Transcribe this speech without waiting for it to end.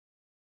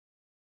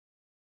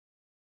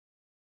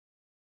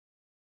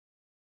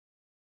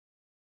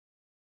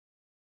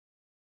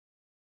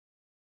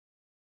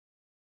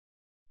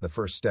The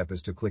first step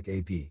is to click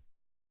AP.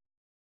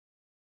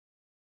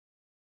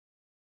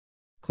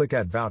 Click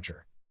Add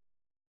Voucher.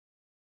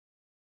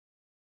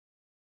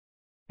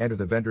 Enter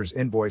the vendor's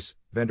invoice,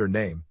 vendor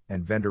name,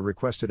 and vendor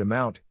requested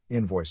amount,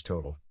 invoice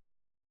total.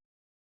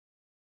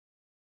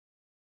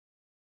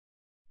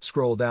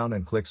 Scroll down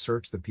and click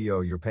Search the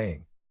PO you're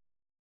paying.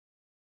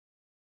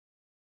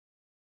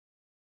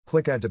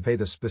 Click Add to pay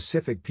the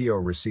specific PO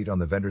receipt on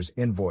the vendor's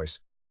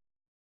invoice.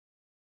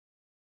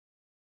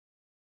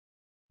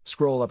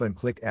 Scroll up and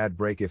click Add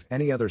Break if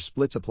any other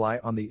splits apply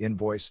on the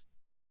invoice.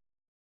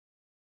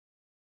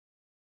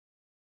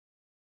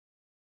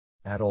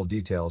 Add all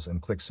details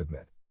and click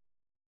Submit.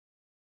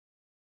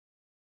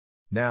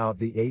 Now,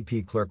 the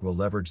AP clerk will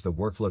leverage the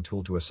workflow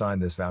tool to assign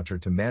this voucher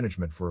to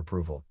management for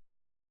approval.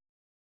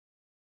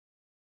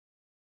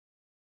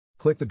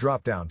 Click the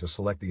drop-down to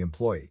select the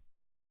employee.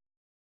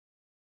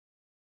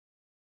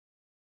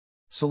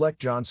 Select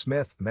John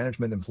Smith,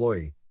 Management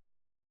Employee.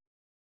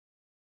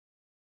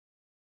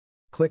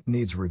 Click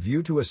Needs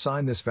Review to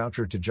assign this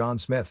voucher to John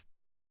Smith.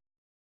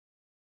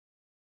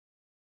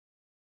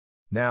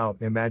 Now,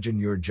 imagine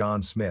you're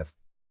John Smith.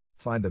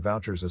 Find the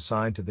vouchers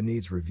assigned to the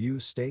Needs Review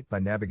state by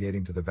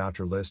navigating to the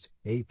Voucher List,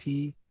 AP,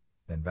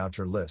 then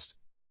Voucher List.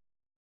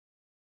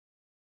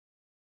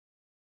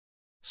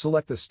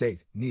 Select the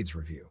state, Needs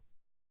Review.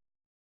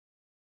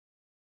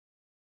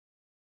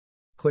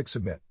 Click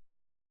Submit.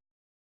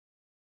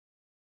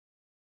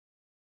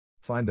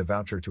 Find the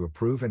voucher to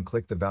approve and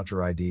click the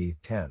voucher ID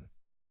 10.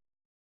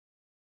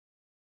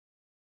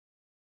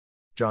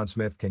 John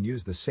Smith can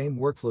use the same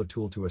workflow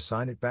tool to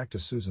assign it back to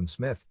Susan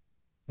Smith,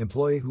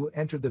 employee who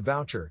entered the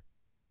voucher,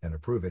 and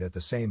approve it at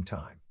the same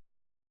time.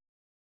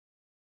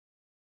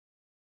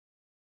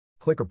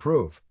 Click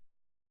Approve.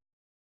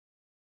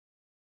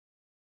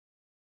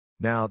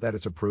 Now that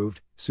it's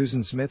approved,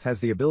 Susan Smith has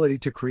the ability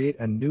to create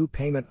a new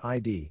payment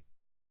ID.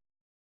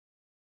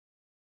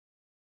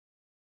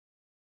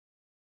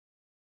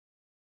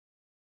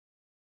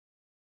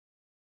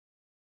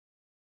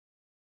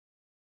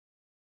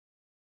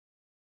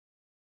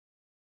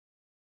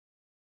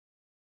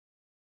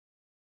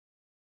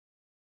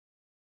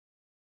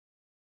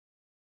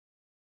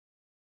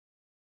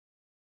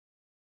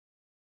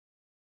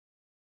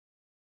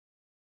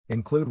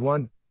 Include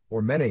one,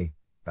 or many,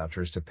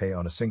 vouchers to pay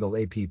on a single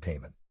AP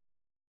payment.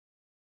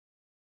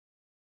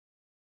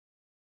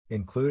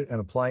 Include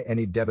and apply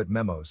any debit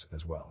memos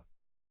as well.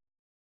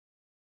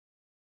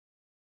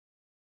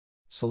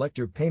 Select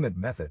your payment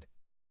method.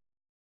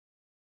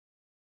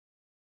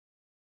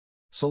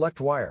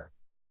 Select Wire.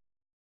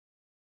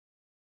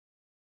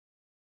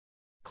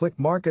 Click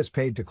Mark as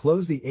Paid to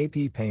close the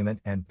AP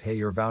payment and pay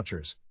your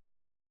vouchers.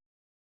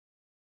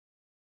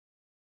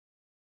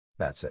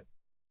 That's it.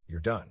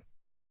 You're done.